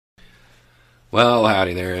Well,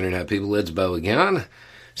 howdy there, Internet people. It's Bo again.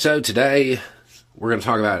 So today, we're going to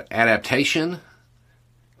talk about adaptation,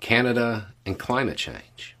 Canada, and climate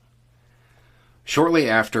change. Shortly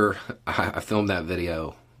after I filmed that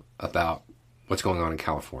video about what's going on in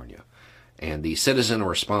California and the citizen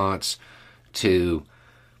response to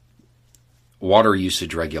water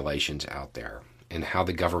usage regulations out there and how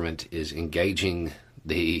the government is engaging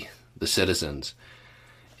the citizens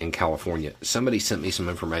in California, somebody sent me some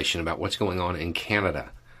information about what's going on in Canada.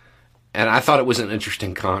 And I thought it was an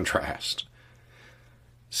interesting contrast.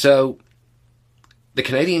 So, the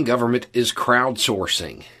Canadian government is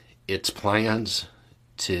crowdsourcing its plans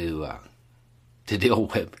to deal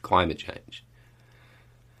with climate change.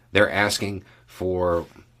 They're asking for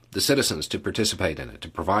the citizens to participate in it, to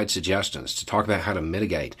provide suggestions, to talk about how to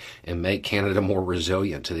mitigate and make Canada more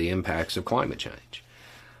resilient to the impacts of climate change.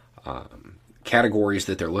 Categories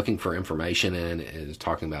that they're looking for information in is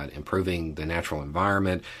talking about improving the natural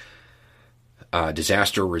environment,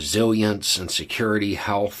 disaster resilience and security,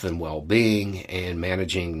 health and well-being, and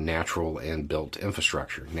managing natural and built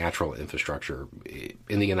infrastructure. Natural infrastructure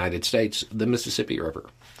in the United States, the Mississippi River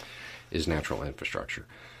is natural infrastructure.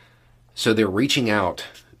 So they're reaching out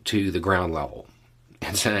to the ground level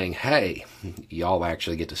and saying, hey, y'all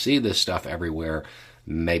actually get to see this stuff everywhere.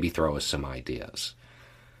 Maybe throw us some ideas.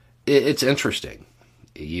 It's interesting.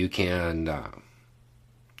 You can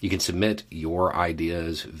submit your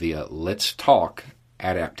ideas via Let's Talk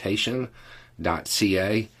adaptation.ca,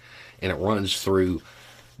 and it runs through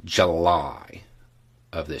July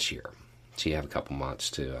of this year. So you have a couple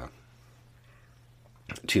months to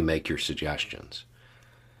make your suggestions.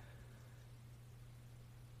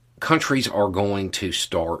 Countries are going to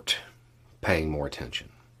start paying more attention,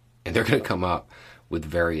 and they're going to come up with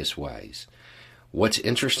various ways. What's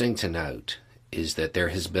interesting to note is that there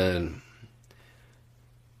has been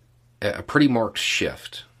a pretty marked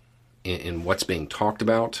shift in what's being talked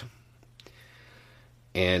about,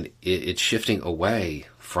 and it's shifting away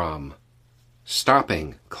from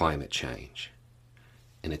stopping climate change,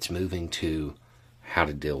 and it's moving to how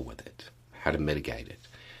to deal with it, how to mitigate it,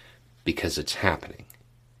 because it's happening,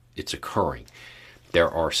 it's occurring.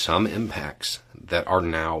 There are some impacts that are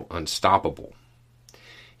now unstoppable.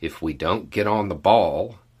 If we don't get on the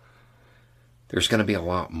ball, there's going to be a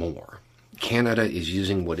lot more. Canada is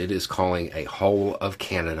using what it is calling a whole of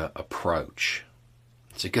Canada approach.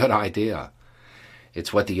 It's a good idea.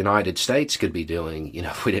 It's what the United States could be doing,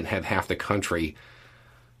 if we didn't have half the country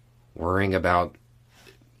worrying about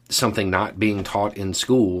something not being taught in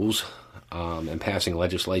schools, and passing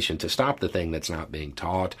legislation to stop the thing that's not being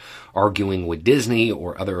taught, arguing with Disney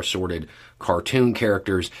or other assorted cartoon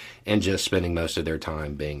characters, and just spending most of their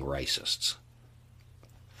time being racists.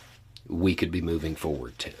 We could be moving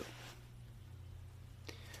forward too.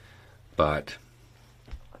 But,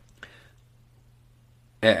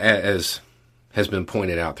 as has been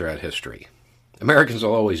pointed out throughout history, Americans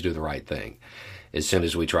will always do the right thing as soon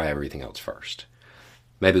as we try everything else first.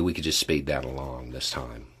 Maybe we could just speed that along this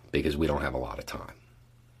time, because we don't have a lot of time.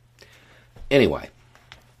 Anyway,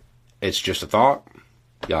 it's just a thought.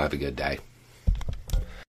 Y'all have a good day.